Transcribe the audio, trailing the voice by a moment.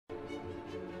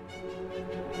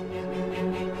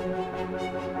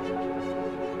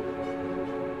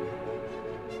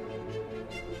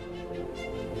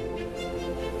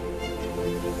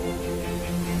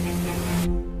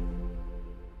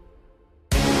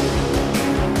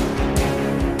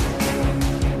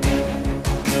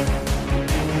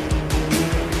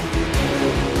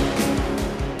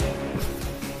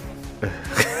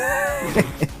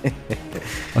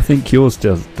I think yours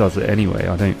does it anyway.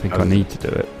 I don't think I need to do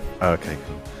it. Oh, okay,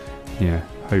 cool. Yeah,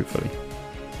 hopefully.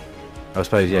 I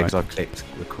suppose, yeah, because I've clicked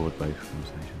record both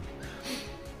conversations.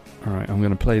 Alright, I'm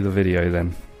going to play the video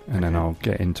then, and then I'll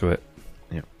get into it.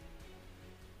 Yep.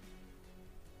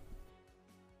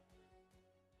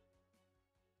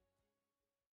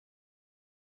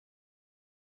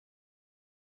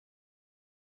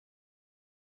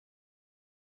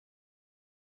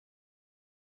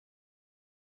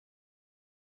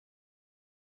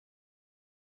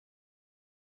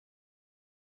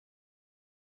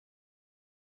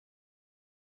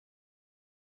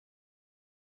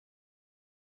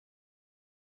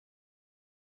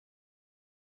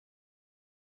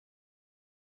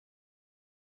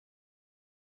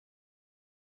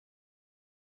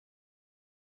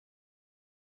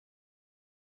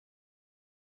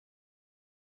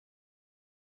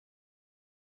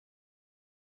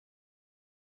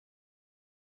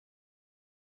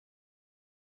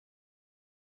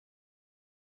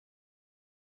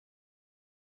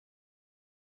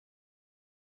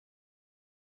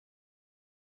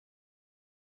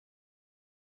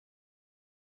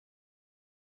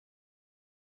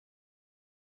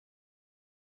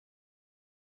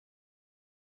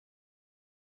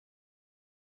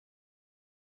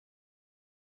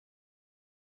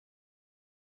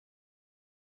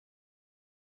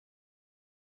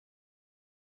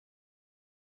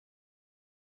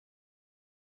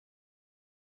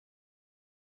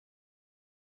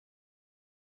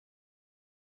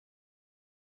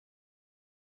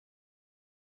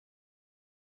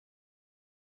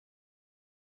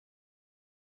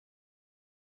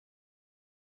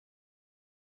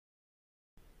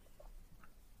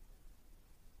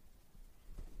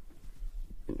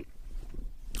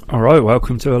 Alright,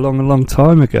 welcome to a long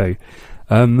time ago.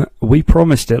 We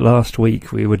promised it last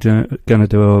week. We were going to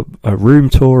do a room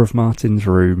tour of Martin's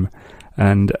room,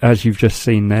 and as you've just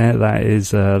seen there, that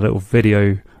is a little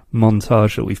video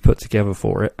montage that we've put together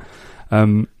for it.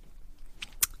 The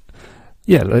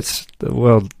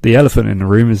elephant in the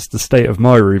room is the state of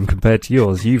my room compared to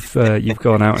yours. You've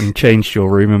gone out and changed your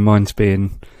room, and mine's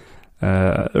being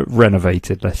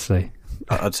renovated, let's say.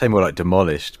 I'd say more like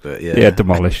demolished, but yeah. Yeah,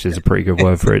 demolished is a pretty good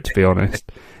word for it, to be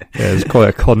honest. Yeah, there's quite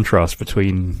a contrast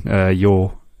between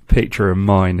your picture and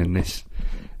mine in this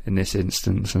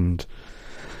instance, and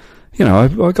you know,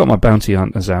 I got my bounty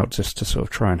hunters out just to sort of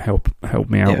try and help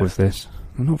me out with this.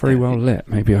 They're not very well lit.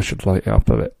 Maybe I should light it up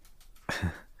a bit.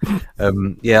 I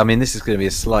mean, this is going to be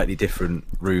a slightly different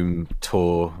room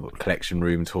tour, collection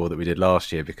room tour that we did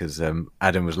last year, because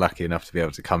Adam was lucky enough to be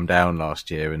able to come down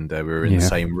last year, and we were in the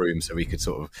same room, so we could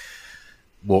sort of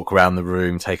walk around the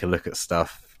room, take a look at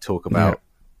stuff, talk about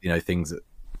things that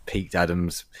piqued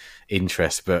Adam's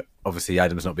interest. But obviously,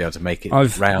 Adam's not be able to make it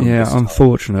round. Yeah,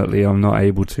 unfortunately, I'm not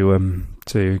able to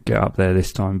get up there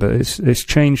this time. But it's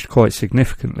changed quite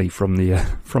significantly from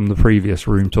the previous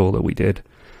room tour that we did.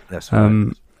 That's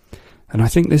right. And I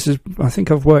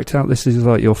think I've worked out this is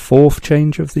like your fourth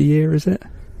change of the year, is it?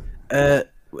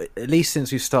 At least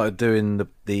since we started doing the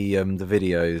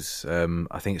videos,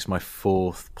 I think it's my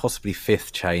fourth, possibly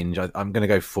fifth change. I'm going to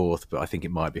go fourth, but I think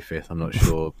it might be fifth. I'm not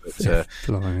sure. But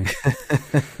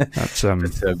that's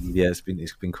it's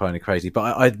been kind of crazy.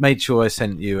 But I made sure I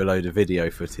sent you a load of video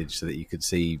footage so that you could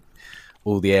see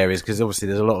all the areas, because obviously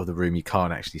there's a lot of the room you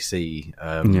can't actually see.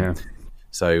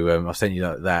 So I've sent you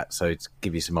that, so to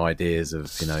give you some ideas of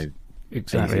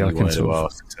exactly. I can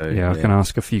ask. So, I can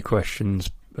ask a few questions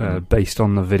based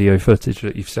on the video footage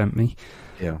that you've sent me.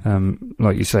 Yeah.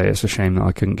 Like you say, it's a shame that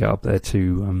I couldn't get up there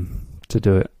to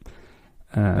do it,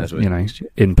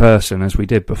 in person as we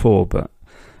did before. But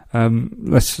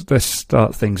let's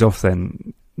start things off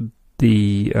then.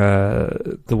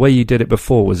 The way you did it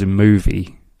before was in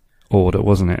movie order,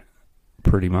 wasn't it?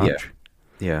 Pretty much.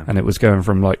 Yeah. And it was going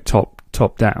from like top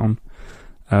down.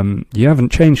 You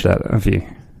haven't changed that, have you?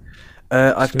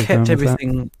 I've kept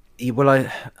everything. Well,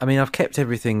 I've kept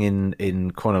everything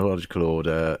in chronological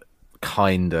order,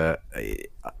 kinda.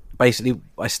 Basically,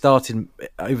 I started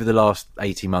over the last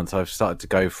 18 months. I've started to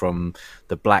go from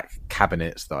the black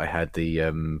cabinets that I had,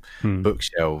 the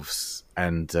bookshelves,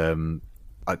 and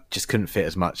I just couldn't fit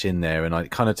as much in there, and I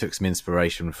kind of took some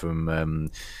inspiration from.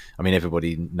 I mean,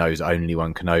 everybody knows Only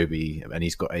One Kenobi, and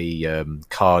he's got a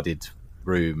carded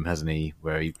room, hasn't he,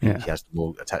 where he has them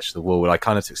all attached to the wall. I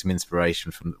kind of took some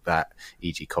inspiration from that,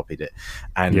 e.g. copied it,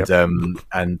 and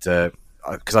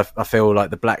because I feel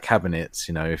like the black cabinets,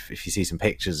 you know, if you see some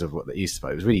pictures of what they used to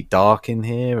be, it was really dark in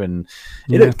here, and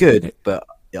it looked good, but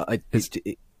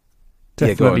it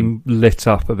definitely lit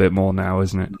up a bit more now,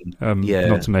 isn't it?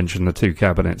 Not to mention the two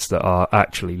cabinets that are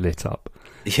actually lit up.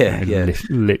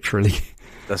 Literally.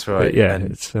 That's right. But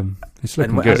it's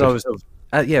looking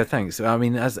good. Thanks. I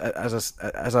mean, as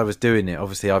I was doing it,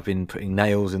 obviously I've been putting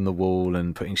nails in the wall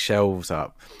and putting shelves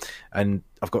up, and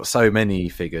I've got so many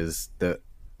figures that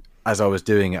as I was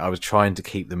doing it, I was trying to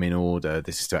keep them in order.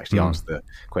 This is to actually answer the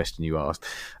question you asked,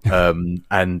 so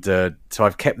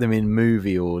I've kept them in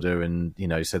movie order, and you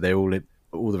know, so they're all the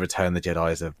Return of the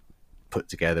Jedis are put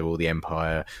together, all the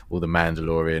Empire, all the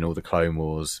Mandalorian, all the Clone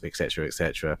Wars, etc.,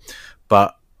 etc.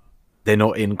 But they're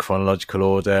not in chronological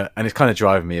order, and it's kind of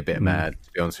driving me a bit mad,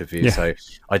 to be honest with you. So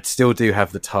I still do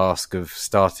have the task of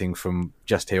starting from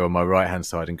just here on my right-hand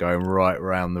side and going right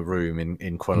around the room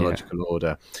in chronological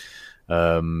order.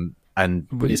 And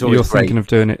it's always thinking of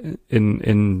doing it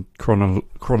in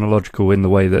chronological in the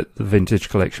way that the Vintage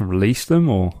Collection released them,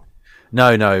 or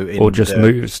no, or just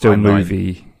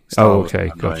movie. Oh,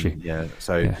 okay, got you. Yeah.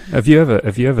 So have you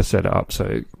ever set it up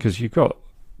so because you've got,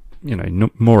 you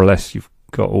know, more or less you've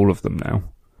got all of them now.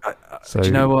 Do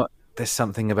you know what? There's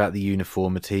something about the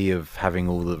uniformity of having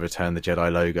all the Return of the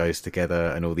Jedi logos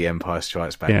together and all the Empire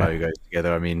Strikes Back logos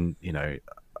together. I mean, you know,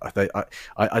 I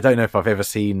don't know if I've ever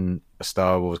seen a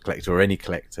Star Wars collector or any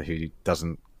collector who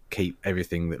doesn't keep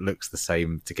everything that looks the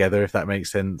same together, if that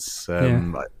makes sense.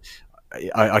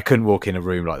 I couldn't walk in a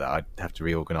room like that. I'd have to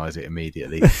reorganize it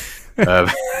immediately. Well,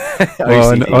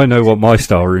 I know what my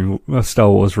Star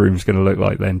Wars room is going to look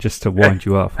like then, just to wind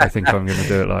you up. I think I'm going to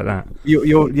do it like that.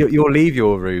 You'll leave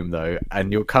your room though,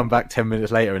 and you'll come back 10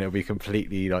 minutes later, and it'll be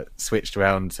completely like switched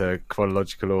around to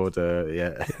chronological order.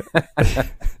 Yeah,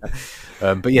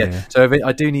 So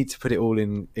I do need to put it all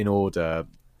in order.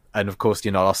 And of course,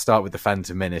 you know, I'll start with the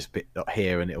Phantom Menace bit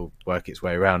here, and it'll work its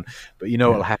way around. But you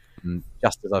know what'll happen?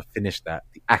 Just as I've finished that,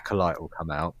 the Acolyte will come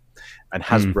out, and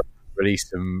Hasbro release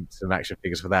some action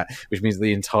figures for that, which means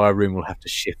the entire room will have to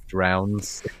shift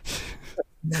rounds.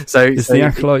 So is the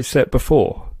Acolyte set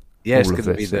before? Yeah, it's going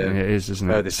to be it is, isn't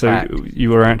it? So back. You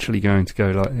were actually going to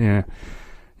go like, I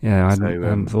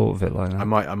hadn't thought of it like that.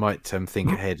 I might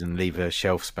think ahead and leave a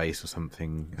shelf space or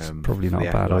something. It's probably not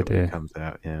a bad idea. Comes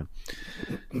out,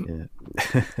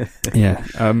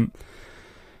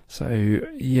 So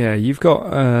you've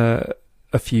got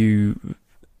a few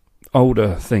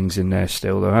older things in there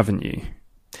still, though, haven't you?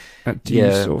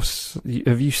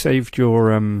 Have you saved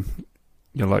your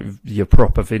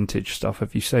proper vintage stuff?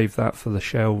 Have you saved that for the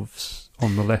shelves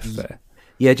on the left there?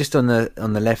 Yeah, just on the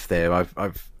left there,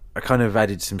 I kind of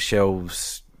added some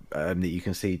shelves that you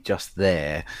can see just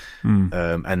there,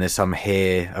 and there's some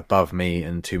here above me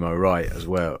and to my right as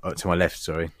well. To my left,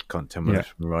 sorry, can't tell my left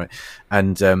from my right.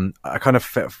 And I kind of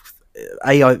felt,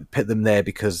 I put them there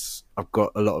because I've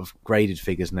got a lot of graded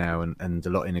figures now and a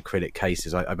lot in acrylic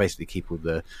cases. I basically keep all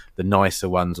the nicer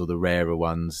ones or the rarer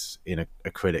ones in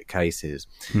acrylic cases,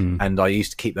 and I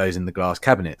used to keep those in the glass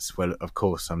cabinets. Well, of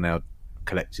course, I'm now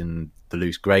collecting the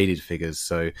loose graded figures,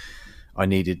 so I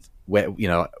needed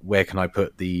where can I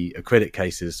put the acrylic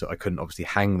cases? So I couldn't obviously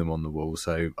hang them on the wall,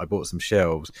 so I bought some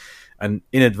shelves, and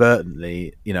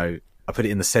inadvertently, you know, I put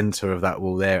it in the center of that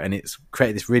wall there, and it's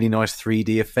created this really nice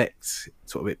 3D effect.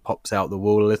 Sort of it pops out the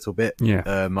wall a little bit.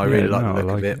 I really like the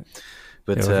look of it.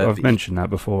 But I've mentioned that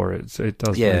before. It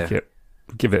does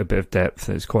give it a bit of depth.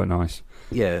 It's quite nice.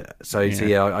 Yeah. So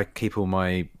I keep all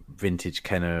my vintage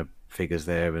Kenner figures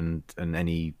there, and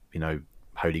any, you know,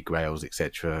 Holy Grails,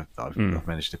 etc. I've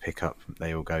managed to pick up.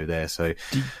 They all go there. So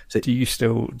do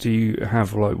you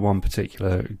have like one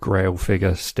particular Grail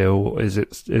figure still? Has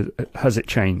it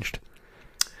changed?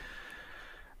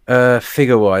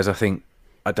 Figure wise, I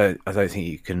don't think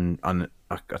you can. I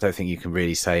don't think you can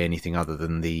really say anything other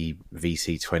than the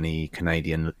VC20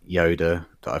 Canadian Yoda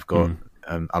that I've got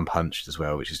unpunched as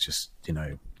well, which is just, you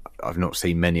know, I've not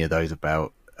seen many of those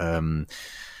about.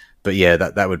 But yeah,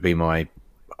 that would be my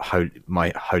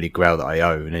Holy Grail that I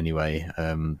own anyway.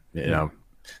 You know,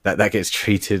 that gets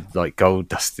treated like gold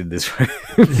dust in this room.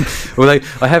 Although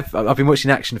I've been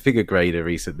watching Action Figure Grader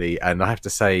recently, and I have to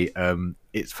say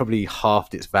it's probably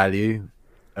halved its value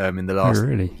in the last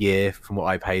year from what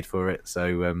I paid for it. So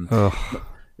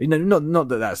you know, not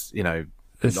that's, you know,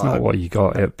 it's not what you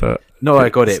got it, but no, I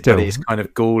got it, but it's kind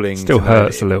of galling. Still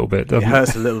hurts a little bit. Doesn't it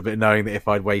hurts a little bit knowing that if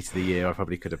I'd waited a year, I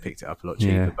probably could have picked it up a lot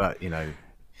cheaper. Yeah. But do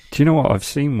you know what? I've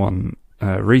seen one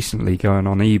recently going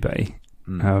on eBay.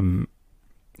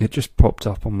 It just popped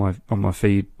up on my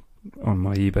feed on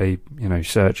my eBay,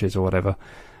 searches or whatever.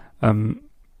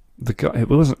 The guy, it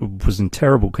was in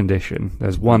terrible condition.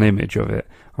 There's one image of it.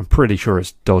 I'm pretty sure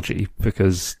it's dodgy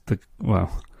because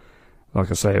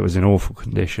like I say, it was in awful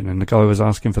condition, and the guy was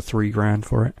asking for $3,000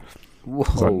 for it. Whoa!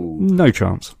 Like, no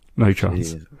chance.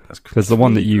 Because the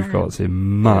one that you've got is in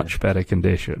much better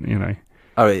condition.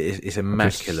 Oh, it's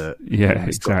immaculate.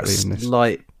 It's exactly. Got a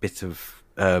slight bit of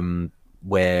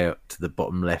wear to the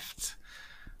bottom left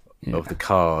of the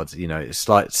card. It's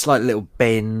slight little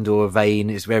bend or a vein.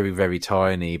 It's very, very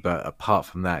tiny, but apart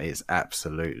from that, it's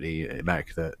absolutely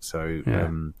immaculate. So,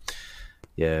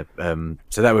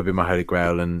 so that would be my holy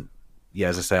grail. And yeah,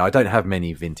 as I say, I don't have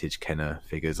many vintage Kenner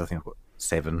figures. I think I've got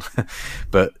 7,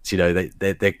 but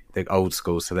they're old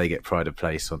school, so they get pride of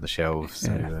place on the shelves.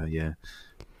 So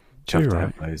chuffed to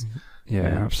have those. Yeah,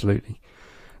 absolutely.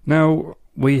 Now,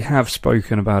 we have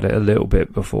spoken about it a little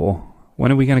bit before.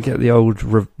 When are we going to get the old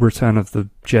Return of the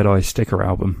Jedi sticker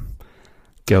album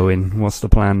going? What's the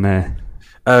plan there?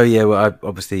 Oh yeah, well, I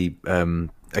obviously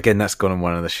again that's gone on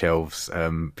one of the shelves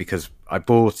because I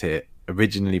bought it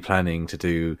originally planning to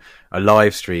do a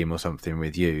live stream or something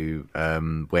with you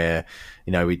where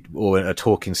or a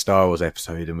talking Star Wars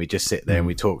episode, and we just sit there and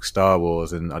we talk Star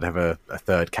Wars, and I'd have a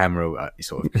third camera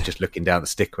sort of just looking down the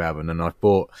sticker album, and I've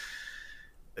bought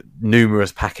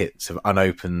numerous packets of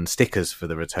unopened stickers for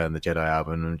the Return of the Jedi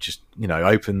album, and just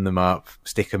open them up,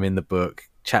 stick them in the book,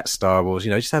 chat Star Wars,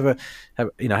 just have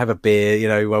a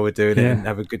beer, while we're doing it, and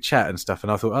have a good chat and stuff.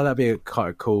 And I thought, that'd be quite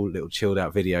a cool little chilled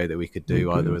out video that we could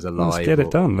do either as a live. Let's get it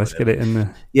done. Let's get it in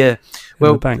the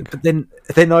the bank. But then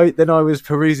I was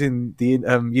perusing the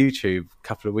YouTube a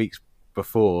couple of weeks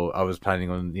before I was planning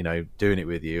on doing it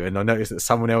with you, and I noticed that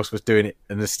someone else was doing it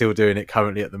and is still doing it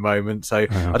currently at the moment. So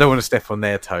I don't want to step on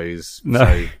their toes. No.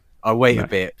 So I'll wait a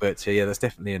bit, but that's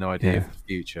definitely an idea for the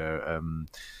future.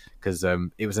 Because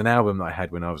it was an album that I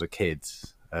had when I was a kid.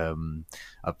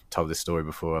 I've told this story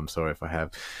before. I'm sorry if I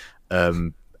have.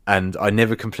 And I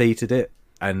never completed it,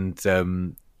 and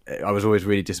I was always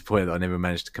really disappointed that I never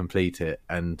managed to complete it.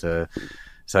 And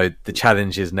so the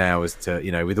challenge is now is to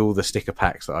with all the sticker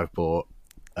packs that I've bought,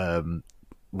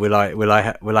 will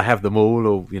I have them all,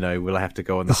 or will I have to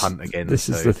go on the hunt again? This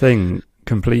is the thing.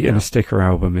 Completing a sticker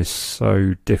album is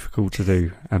so difficult to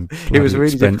do, and it was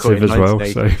really expensive as well.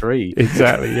 So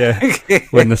exactly,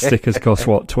 when the stickers cost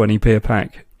 20p a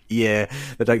pack. Yeah,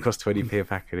 they don't cost 20p a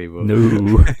pack anymore.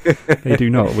 No, they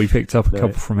do not. We picked up a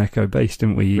couple from Echo Base,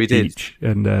 didn't we? We did. Each,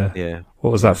 and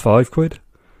what was that? £5?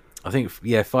 I think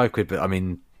 £5, but I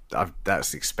mean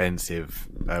that's expensive.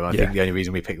 I think the only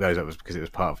reason we picked those up was because it was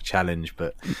part of a challenge.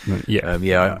 But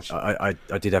I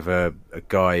did have a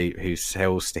guy who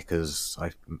sells stickers.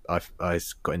 I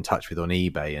got in touch with on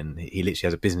eBay, and he literally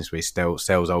has a business where he sells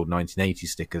old 1980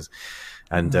 stickers.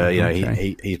 And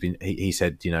he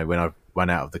said when I've run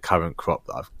out of the current crop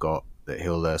that I've got, that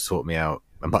he'll sort me out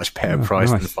a much better price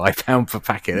than £5 per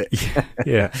packet.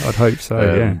 Yeah, I'd hope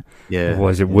so.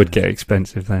 Otherwise, it would get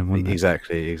expensive then, wouldn't it?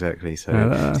 Exactly. So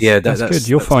that's good.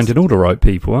 You're finding all the right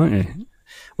people, aren't you?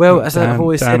 Well, as I've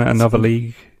always said, at another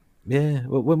league. Yeah.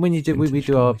 Well, when we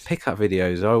do our pickup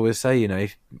videos, I always say,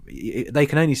 if they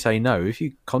can only say no if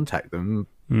you contact them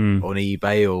on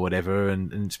eBay or whatever,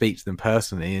 and speak to them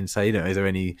personally and say, is there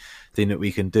anything that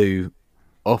we can do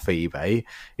off eBay?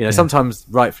 Sometimes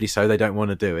rightfully so they don't want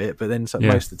to do it, but then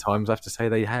most of the times I have to say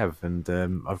they have, and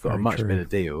I've got a much better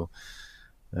deal.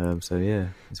 It's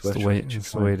worth the way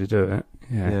to do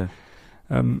it.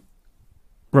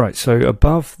 Right, so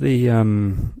above the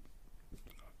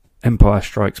Empire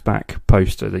Strikes Back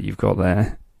poster that you've got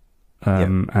there,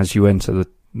 as you enter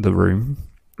the room,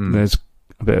 there's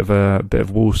a bit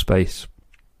of wall space.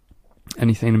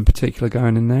 Anything in particular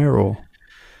going in there, or?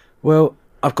 Well,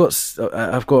 I've got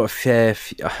a fair.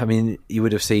 I mean, you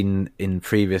would have seen in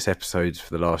previous episodes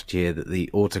for the last year that the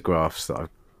autographs that I've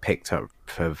picked up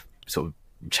have sort of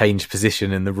changed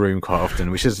position in the room quite often,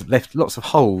 which has left lots of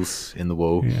holes in the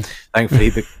wall. Thankfully,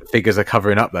 the figures are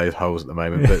covering up those holes at the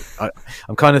moment. But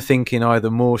I'm kind of thinking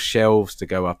either more shelves to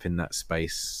go up in that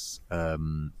space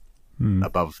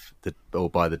above or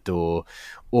by the door,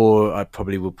 or I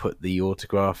probably will put the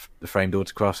framed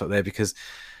autographs up there, because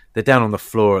they're down on the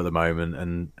floor at the moment,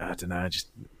 and I don't know, I'd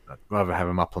rather have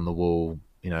them up on the wall,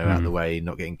 out of the way,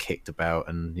 not getting kicked about.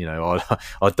 And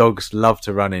our dogs love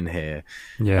to run in here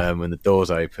when the doors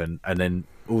open, and then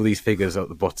all these figures at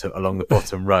the bottom, along the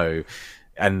bottom row,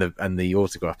 and the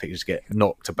autograph pictures get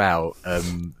knocked about,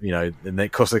 and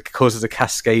it causes a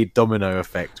cascade domino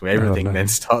effect where everything then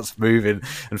starts moving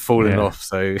and falling off.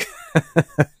 So,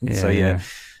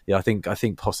 I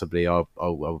think possibly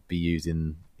I'll be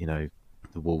using the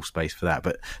wall space for that,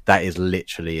 but that is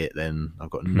literally it. Then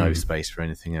I've got no space for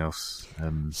anything else.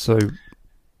 So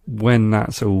when that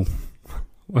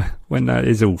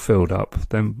is all filled up,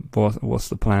 then what's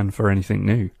the plan for anything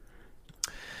new?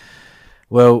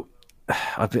 Well,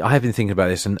 I have been thinking about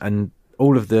this, and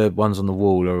all of the ones on the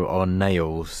wall are on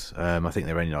nails. I think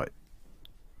they're only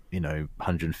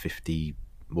 150.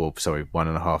 Well, sorry,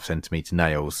 1.5 centimetre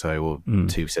nails, or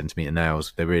 2 centimetre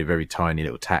nails. They're really very tiny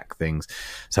little tack things.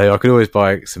 So I could always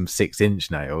buy some 6-inch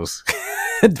nails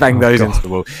and bang those into the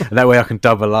wall, and that way I can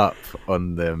double up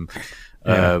on them.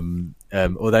 Yeah.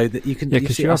 Although you can,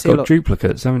 because you have got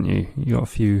duplicates, haven't you? You got a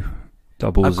few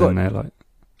doubles in there, like.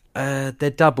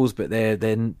 They're doubles, but they're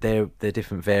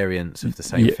different variants of the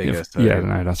same figure. So,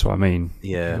 that's what I mean.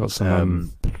 Yeah, you've got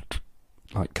some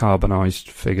like carbonised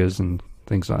figures and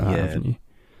things like that, haven't you?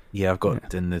 Yeah, I've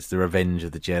got. And there's the Revenge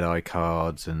of the Jedi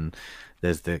cards, and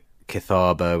there's the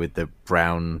Kithaba with the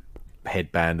brown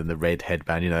headband and the red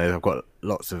headband. I've got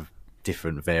lots of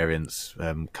different variants,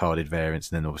 carded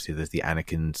variants, and then obviously there's the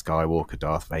Anakin Skywalker,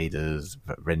 Darth Vader's,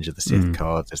 Revenge of the Sith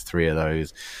cards. There's 3 of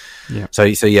those. Yeah. So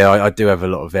I do have a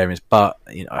lot of variants, but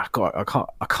I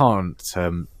can't.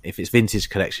 If it's vintage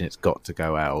collection, it's got to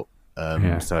go out.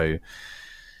 So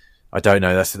I don't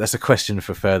know. That's a question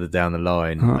for further down the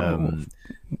line.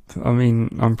 I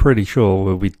mean, I'm pretty sure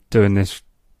we'll be doing this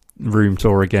room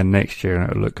tour again next year, and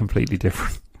it'll look completely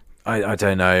different. I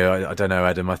don't know. I don't know,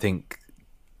 Adam. I think.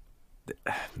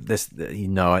 I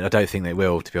don't think they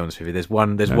will. To be honest with you, there's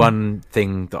one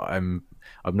thing that I'm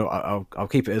not. I'll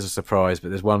keep it as a surprise, but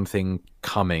there's one thing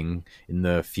coming in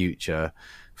the future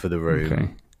for the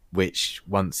room, which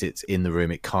once it's in the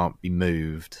room, it can't be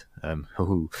moved. And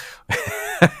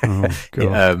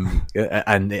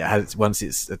it has once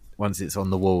it's on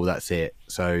the wall, that's it.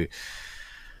 So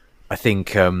I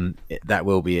think that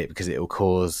will be it, because it will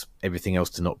cause everything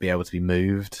else to not be able to be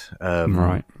moved.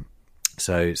 Right.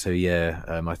 So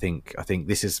I think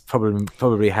this is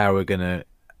probably how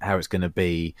it's gonna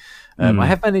be. I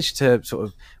have managed to sort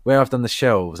of, where I've done the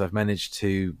shelves, I've managed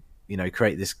to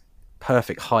create this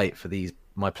perfect height for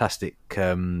my plastic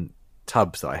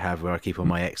tubs that I have, where I keep all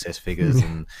my excess figures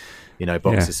and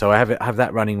boxes. Yeah. So I have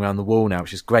that running around the wall now,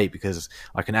 which is great because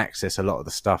I can access a lot of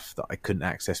the stuff that I couldn't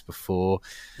access before.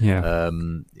 Yeah. A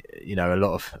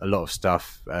lot of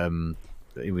stuff.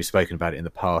 We've spoken about it in the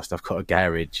past. I've got a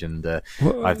garage, and I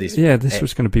have these. Yeah, this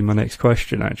was going to be my next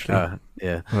question, actually. I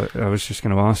was just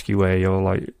going to ask you where you're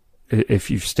like, if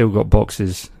you've still got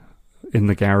boxes in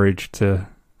the garage to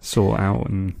sort out,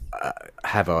 and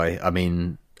have I? I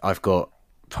mean, I've got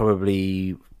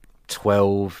probably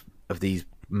 12 of these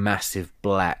massive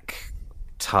black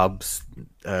tubs.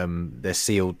 They're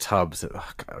sealed tubs. I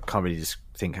can't really just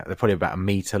think. They're probably about 1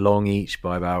 meter long each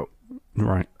by about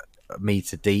a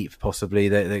meter deep, possibly.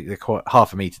 They're quite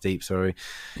 1/2 meter deep. Sorry,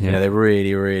 they're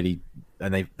really, really,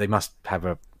 and they must have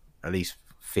at least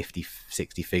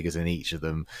 50-60 figures in each of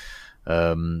them.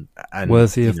 And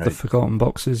worthy of the Forgotten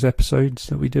Boxes episodes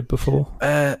that we did before?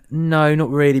 No, not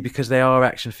really, because they are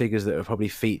action figures that were probably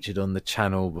featured on the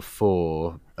channel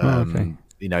before.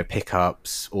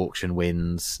 Pickups, auction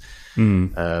wins.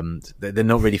 They're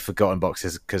not really Forgotten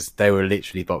Boxes, because they were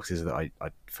literally boxes that I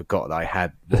forgot that I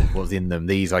had what was in them.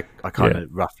 These I kind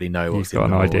of roughly know what's in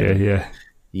them. You've got an idea,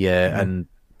 yeah. And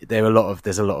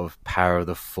there's a lot of Power of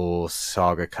the Force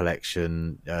Saga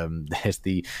collection. There's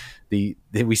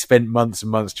we spent months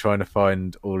and months trying to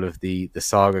find all of the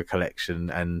Saga collection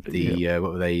and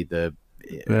what were they, the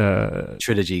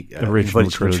trilogy, original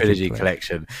trilogy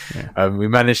collection. We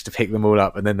managed to pick them all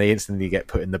up, and then they instantly get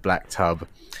put in the black tub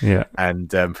and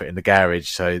put in the garage,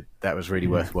 so that was really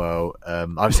worthwhile.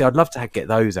 Obviously I'd love to get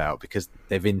those out because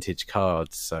they're vintage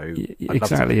cards, so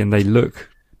exactly, and they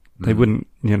wouldn't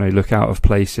look out of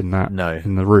place in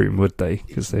the room, would they?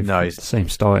 Because they've got the same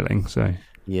styling. So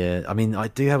yeah, I mean, I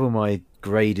do have all my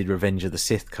graded Revenge of the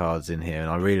Sith cards in here, and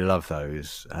I really love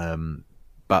those,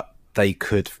 but they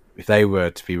could, if they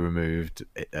were to be removed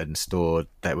and stored,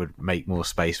 that would make more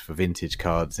space for vintage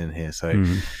cards in here. So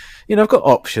I've got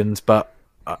options, but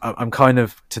I'm kind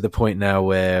of to the point now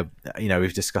where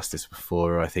we've discussed this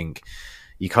before. I think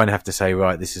you kind of have to say,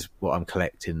 right, this is what I'm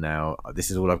collecting now.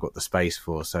 This is all I've got the space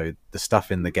for. So the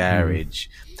stuff in the garage,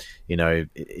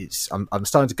 I'm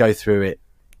starting to go through it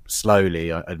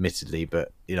slowly, admittedly,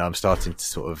 but I'm starting to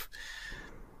sort of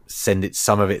send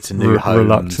some of it to new homes.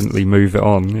 Reluctantly move it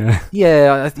on,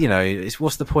 it's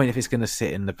what's the point if it's going to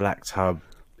sit in the black tub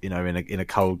in a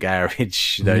cold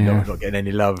garage, not getting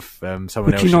any love.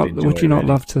 Someone else would you not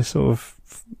love to sort of?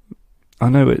 I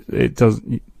know it does.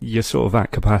 You're sort of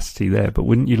at capacity there, but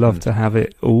wouldn't you love to have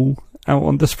it all out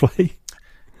on display?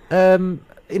 In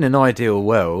an ideal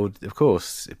world, of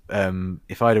course.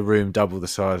 If I had a room double the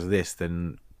size of this,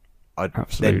 then I'd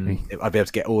be able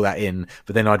to get all that in.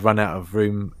 But then I'd run out of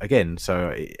room again.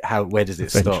 So where does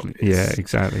it stop? Yeah,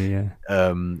 exactly. Yeah.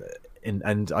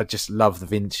 And I just love the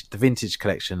vintage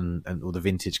collection and all the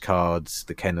vintage cards,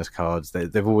 the Kenners cards.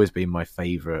 They've always been my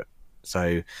favourite.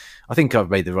 So I think I've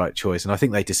made the right choice, and I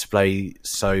think they display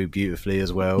so beautifully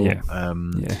as well. Yeah,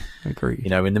 agree.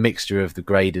 In the mixture of the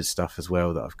graded stuff as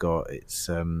well that I've got, it's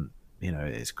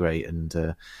it's great.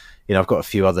 And I've got a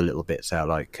few other little bits out,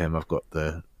 like I've got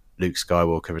the Luke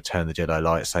Skywalker Return of the Jedi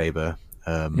lightsaber,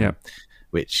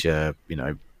 which I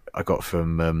got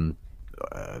from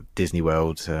Disney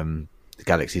World.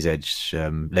 Galaxy's Edge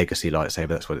Legacy lightsaber,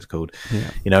 that's what it's called.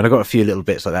 And I've got a few little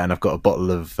bits like that, and I've got a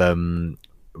bottle of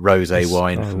rosé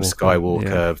wine from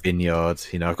Skywalker Vineyard.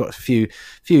 I've got a few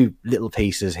little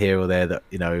pieces here or there that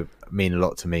mean a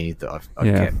lot to me that I've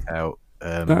kept out.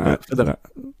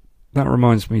 That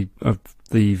reminds me of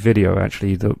the video,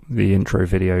 actually, the intro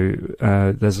video.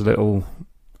 There's a little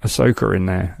Ahsoka in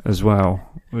there as well.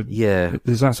 Yeah,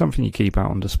 is that something you keep out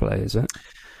on display? Is it?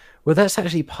 Well, that's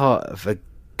actually part of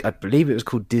I believe it was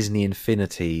called Disney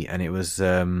Infinity, and it was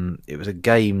a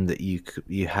game that you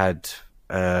had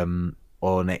on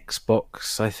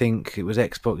Xbox. I think it was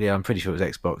Xbox. Yeah, I'm pretty sure it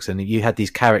was Xbox. And you had these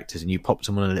characters, and you popped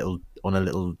them on a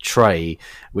little tray,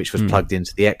 which was plugged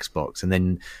into the Xbox, and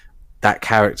then that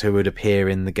character would appear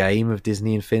in the game of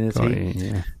Disney Infinity.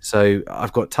 Yeah. So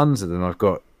I've got tons of them. I've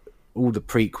got all the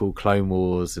prequel Clone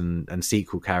Wars and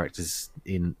sequel characters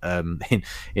in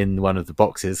one of the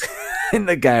boxes in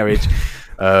the garage.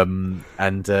 And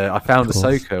I found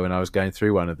Ahsoka when I was going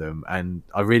through one of them, and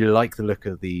I really like the look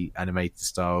of the animated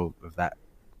style of that,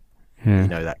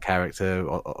 that character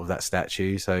of that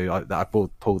statue. So I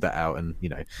pulled that out, and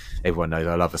everyone knows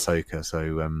I love Ahsoka.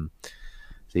 So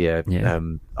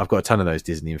I've got a ton of those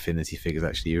Disney Infinity figures.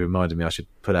 Actually, you reminded me I should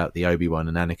put out the Obi-Wan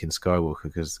and Anakin Skywalker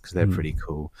because they're pretty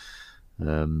cool.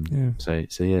 But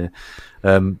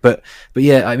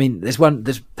yeah, I mean, there's one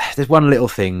little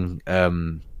thing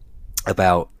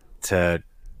about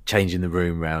changing the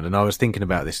room round, and I was thinking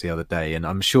about this the other day, and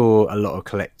I'm sure a lot of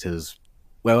collectors,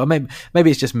 well, maybe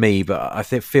it's just me, but I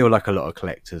feel like a lot of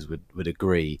collectors would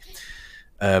agree.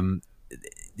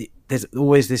 There's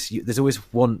always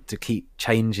want to keep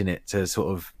changing it, to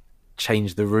sort of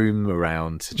change the room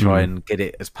around to try and get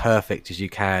it as perfect as you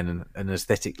can and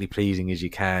aesthetically pleasing as you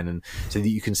can, and so that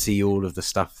you can see all of the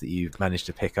stuff that you've managed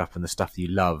to pick up and the stuff that you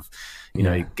love,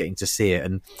 getting to see it.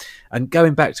 And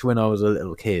going back to when I was a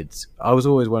little kid, I was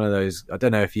always one of those, I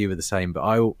don't know if you were the same,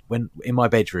 but when in my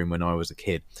bedroom when I was a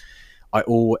kid,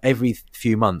 every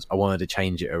few months I wanted to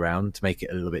change it around to make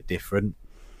it a little bit different.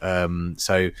 I'd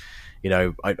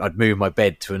move my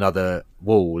bed to another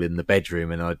wall in the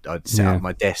bedroom, and I'd set up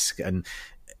my desk, and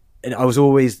I was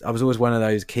always one of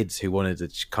those kids who wanted to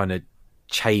kind of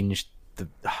change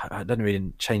I don't really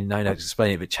know how to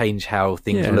explain it, but change how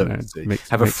things look.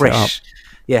 Have a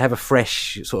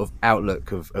fresh sort of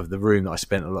outlook of the room that I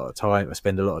spend a lot of time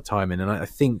in, and I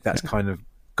think that's kind of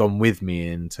gone with me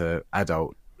into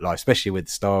adult life, especially with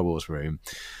the Star Wars room.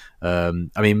 I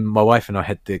mean, my wife and I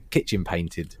had the kitchen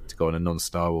painted, to go on a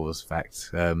non-Star Wars fact.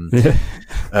 We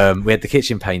had the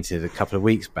kitchen painted a couple of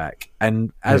weeks back,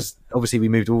 and obviously we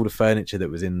moved all the furniture that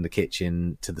was in the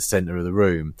kitchen to the centre of the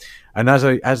room. And as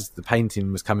the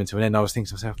painting was coming to an end, I was thinking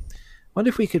to myself, I wonder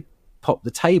if we could pop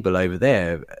the table over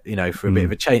there, for a bit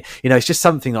of a change. It's just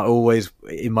something I always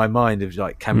in my mind of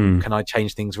like, can I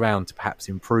change things around to perhaps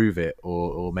improve it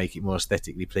or make it more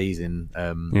aesthetically pleasing?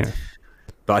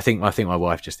 But I think my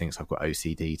wife just thinks I've got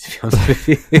OCD, to be honest with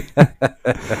you.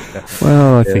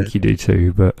 Well, I think you do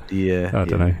too, but I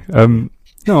don't know.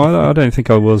 No, I don't think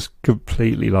I was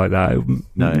completely like that.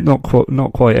 No, not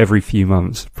quite every few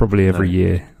months. Probably every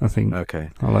year. I think. Okay.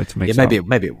 I like to mix.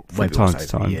 Maybe from time to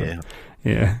time.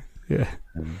 Yeah.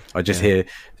 I just hear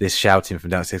this shouting from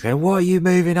downstairs going, "Why are you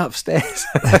moving upstairs?"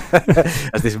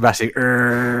 As this massive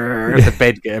the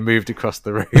bed getting moved across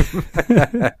the room.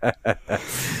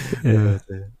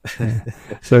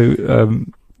 So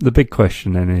the big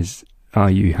question then is, are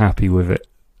you happy with it?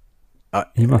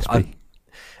 You must be.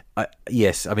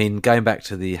 Yes. I mean, going back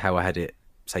to how I had it,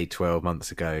 say 12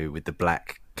 months ago, with the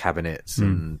black cabinets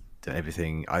and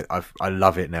everything, I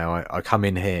love it now. I come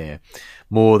in here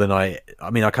more than I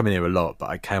come in here a lot, but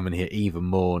I come in here even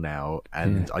more now,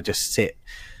 and I just sit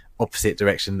opposite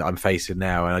direction that I'm facing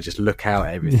now, and I just look out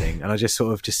at everything, and I just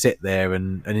sort of just sit there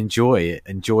and enjoy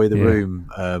the room.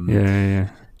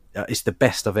 It's the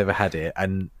best I've ever had it,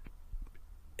 and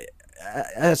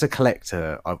as a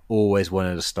collector, I've always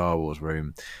wanted a Star Wars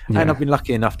room, and I've been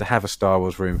lucky enough to have a Star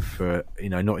Wars room for,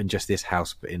 not in just this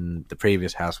house, but in the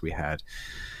previous house we had.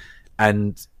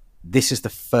 And this is the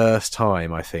first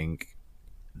time, I think,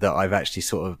 that I've actually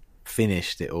sort of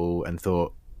finished it all and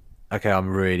thought, okay, I'm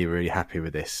really, really happy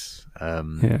with this.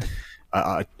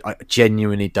 I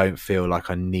genuinely don't feel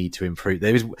like I need to improve.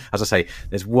 There is, as I say,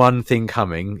 there's one thing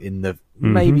coming in the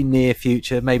maybe near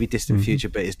future, maybe distant future,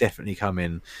 but it's definitely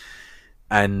coming.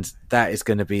 And that is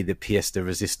going to be the pièce de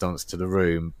résistance to the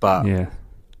room. But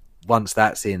once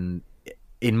that's in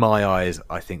my eyes,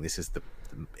 I think this is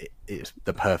it's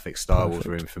the perfect Star Wars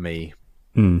room for me.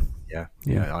 I love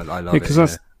it.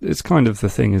 Because it's kind of the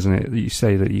thing, isn't it? That you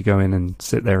say that you go in and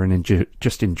sit there and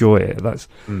just enjoy it. That's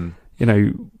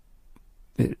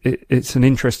it's an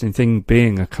interesting thing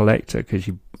being a collector, because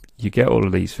you get all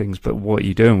of these things, but what are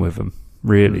you doing with them?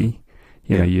 Really,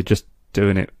 you're just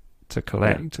doing it to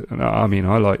collect. And I mean,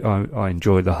 I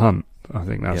enjoy the hunt. I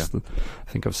think that's I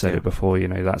think I've said it before.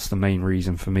 That's the main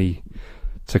reason for me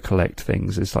to collect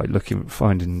things. It's like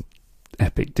finding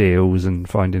epic deals and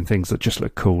finding things that just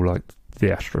look cool, like the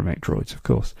astromech droids, of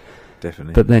course.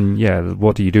 Definitely. But then,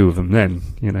 what do you do with them then?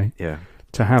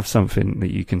 To have something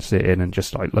that you can sit in and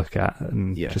just like look at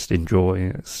and just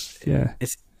enjoy.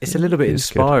 It's a little bit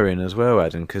inspiring as well,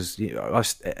 Adam, because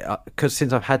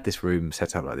since I've had this room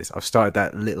set up like this, I've started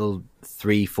that little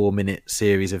 3-4 minute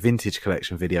series of vintage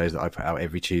collection videos that I put out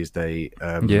every Tuesday.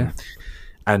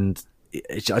 And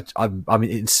it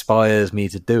inspires me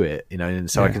to do it,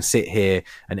 and so I can sit here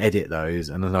and edit those,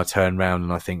 and then I turn around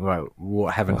and I think, right,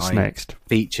 what haven't next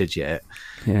featured yet?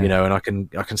 And I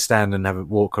can stand and have a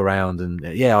walk around, and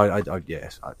I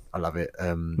love it.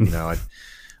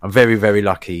 I'm very, very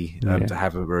lucky to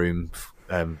have a room,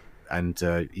 and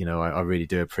I really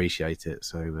do appreciate it.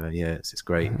 So it's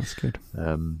great. That's good.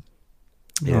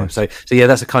 Nice. So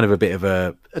that's a kind of a bit of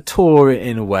a tour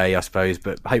in a way, I suppose,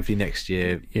 but hopefully next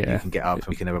year you can get up and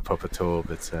we can have a proper tour.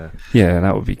 But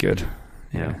that would be good.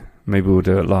 Maybe we'll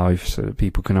do it live so that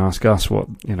people can ask us what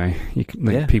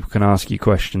people can ask you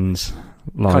questions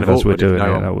live kind of as we're doing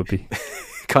it. That would be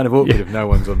kind of awkward if no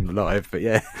one's on live, but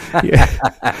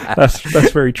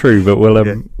that's very true. But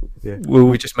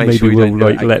we'll just make sure we don't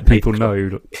let people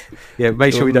know.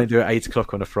 Make sure we don't do it at 8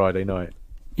 o'clock on a Friday night.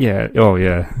 We don't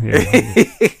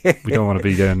want to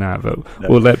be doing that, but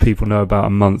we'll let people know about a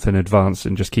month in advance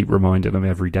and just keep reminding them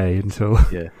every day until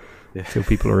until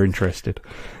people are interested.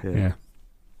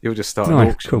 You'll just start an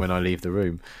auction when I leave the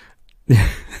room.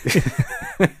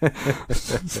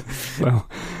 Well,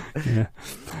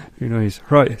 who knows?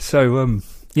 Right, so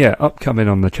upcoming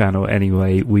on the channel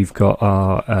anyway, we've got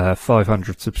our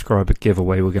 500 subscriber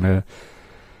giveaway. We're gonna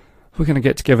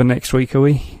get together next week, are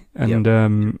we?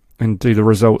 And do the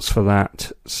results for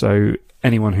that. So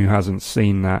anyone who hasn't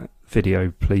seen that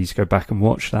video, please go back and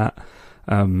watch that.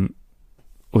 All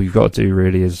you've got to do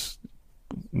really is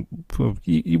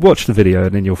you watch the video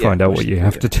and then you'll find out what you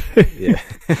have to do.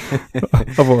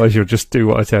 Otherwise you'll just do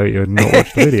what I tell you and not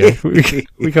watch the video.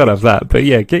 we can't have that. But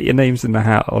get your names in the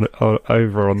hat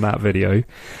over on that video.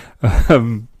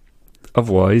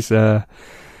 Otherwise,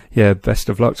 best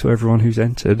of luck to everyone who's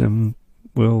entered, and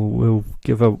we'll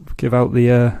give out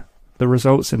the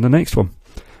results in the next one.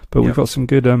 But we've got some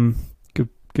good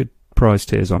prize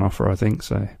tiers on offer, I think,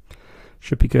 so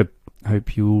should be good.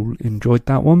 Hope you all enjoyed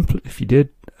that one. If you did,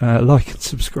 like and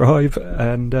subscribe,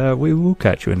 and we will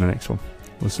catch you in the next one.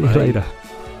 We'll see you later.